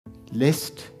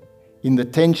lest in the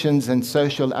tensions and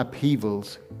social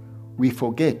upheavals we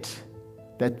forget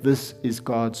that this is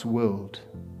God's world.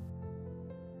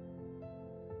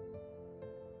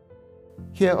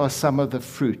 Here are some of the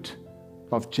fruit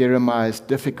of Jeremiah's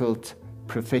difficult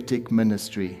prophetic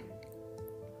ministry.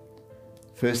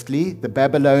 Firstly, the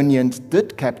Babylonians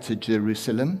did capture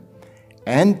Jerusalem,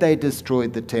 and they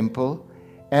destroyed the temple,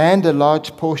 and a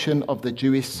large portion of the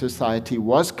Jewish society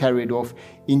was carried off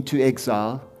into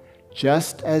exile,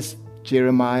 just as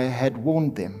Jeremiah had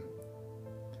warned them.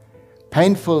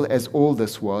 Painful as all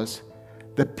this was,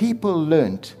 the people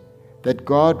learnt that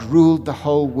God ruled the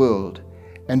whole world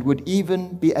and would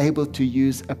even be able to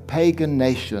use a pagan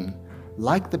nation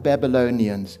like the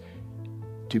Babylonians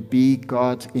to be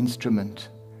God's instrument.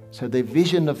 So their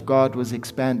vision of God was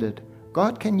expanded.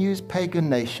 God can use pagan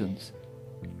nations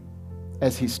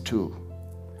as his tool.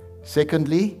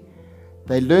 Secondly,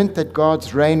 they learned that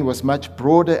God's reign was much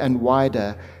broader and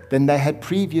wider than they had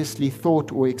previously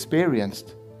thought or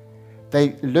experienced.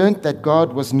 They learned that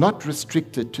God was not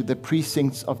restricted to the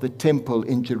precincts of the temple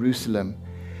in Jerusalem,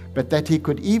 but that he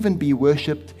could even be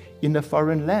worshipped in a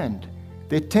foreign land.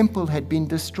 Their temple had been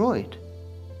destroyed,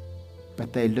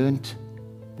 but they learned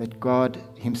that God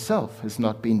himself has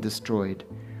not been destroyed.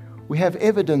 We have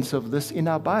evidence of this in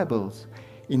our Bibles.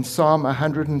 In Psalm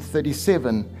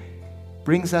 137,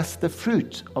 brings us the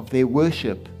fruit of their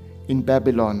worship in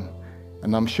Babylon.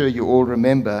 And I'm sure you all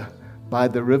remember, by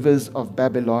the rivers of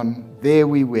Babylon, there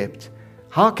we wept.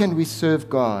 How can we serve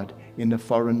God in a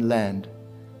foreign land?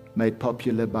 Made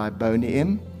popular by Boney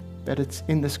M, but it's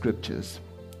in the scriptures.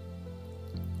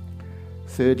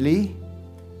 Thirdly,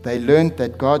 they learned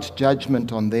that God's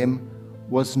judgment on them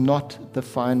was not the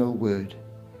final word,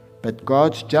 but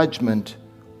God's judgment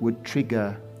would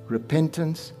trigger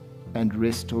repentance and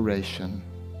restoration.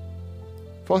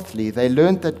 Fourthly, they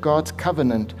learned that God's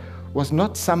covenant was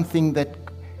not something that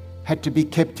had to be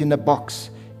kept in a box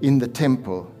in the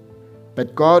temple,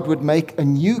 but God would make a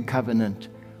new covenant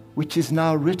which is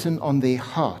now written on their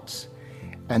hearts,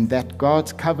 and that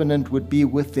God's covenant would be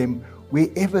with them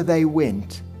wherever they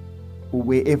went or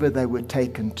wherever they were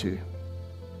taken to.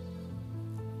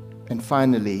 And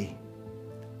finally,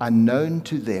 unknown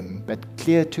to them but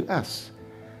clear to us,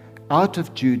 out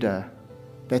of Judah,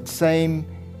 that same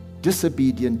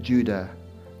disobedient Judah,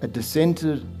 a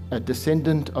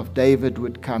descendant of David,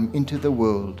 would come into the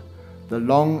world, the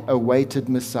long-awaited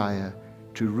Messiah,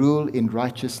 to rule in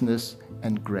righteousness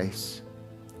and grace.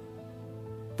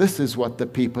 This is what the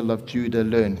people of Judah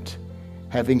learnt,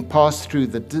 having passed through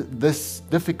this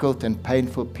difficult and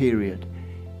painful period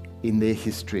in their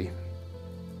history.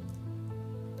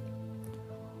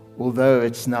 Although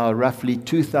it's now roughly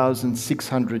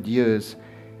 2,600 years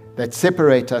that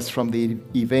separate us from the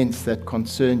events that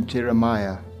concern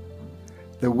Jeremiah,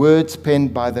 the words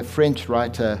penned by the French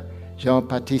writer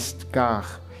Jean-Baptiste Gare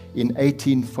in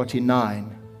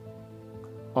 1849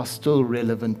 are still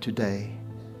relevant today.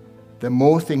 The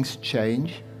more things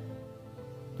change,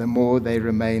 the more they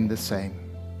remain the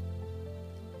same.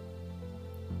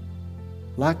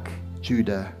 Like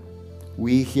Judah,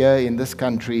 we here in this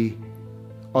country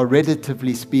are,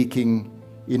 relatively speaking,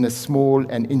 in a small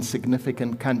and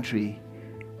insignificant country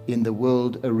in the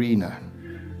world arena.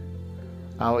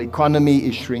 Our economy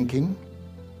is shrinking.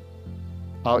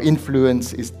 Our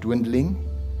influence is dwindling.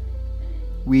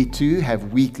 We too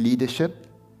have weak leadership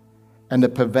and a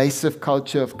pervasive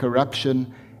culture of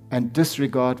corruption and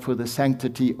disregard for the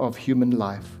sanctity of human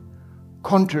life,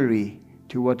 contrary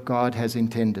to what God has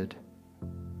intended.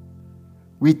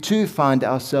 We too find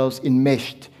ourselves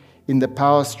enmeshed in the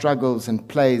power struggles and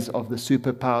plays of the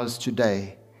superpowers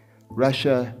today,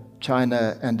 Russia,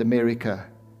 China, and America,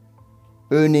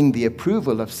 earning the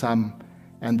approval of some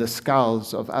and the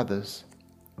scowls of others.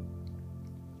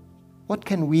 What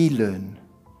can we learn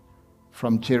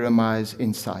from Jeremiah's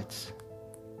insights?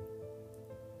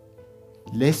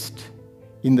 Lest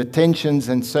in the tensions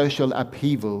and social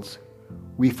upheavals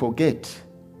we forget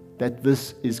that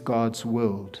this is God's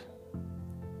world.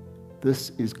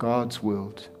 This is God's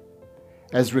world.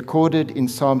 As recorded in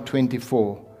Psalm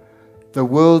 24, the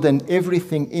world and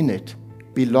everything in it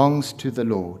belongs to the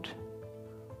Lord.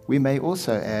 We may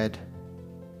also add,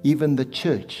 even the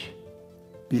church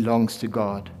belongs to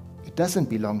God. It doesn't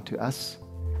belong to us.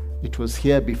 It was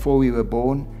here before we were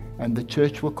born, and the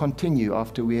church will continue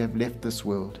after we have left this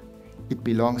world. It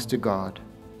belongs to God.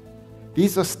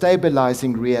 These are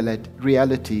stabilizing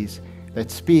realities that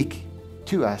speak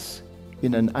to us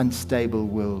in an unstable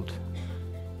world.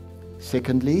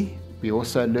 Secondly, we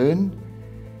also learn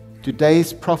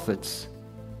today's prophets,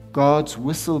 God's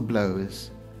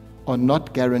whistleblowers, are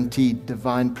not guaranteed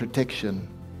divine protection,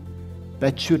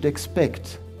 that should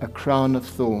expect a crown of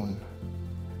thorn.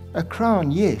 A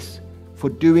crown, yes, for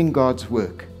doing God's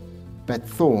work, but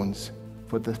thorns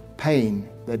for the pain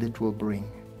that it will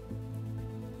bring.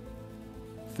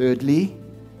 Thirdly,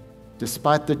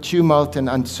 despite the tumult and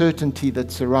uncertainty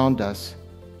that surround us,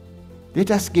 let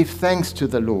us give thanks to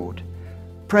the Lord.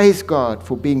 Praise God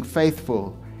for being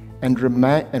faithful and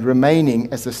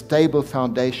remaining as a stable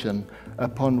foundation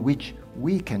upon which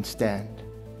we can stand.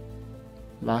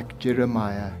 Like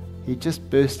Jeremiah, he just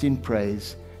burst in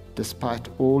praise despite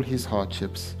all his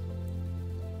hardships.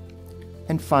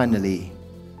 And finally,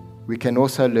 we can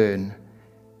also learn,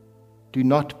 do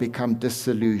not become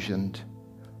disillusioned,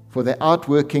 for the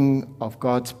outworking of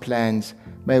God's plans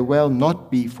may well not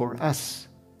be for us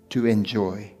to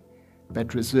enjoy,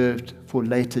 but reserved for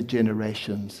later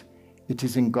generations. It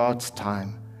is in God's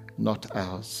time, not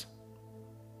ours.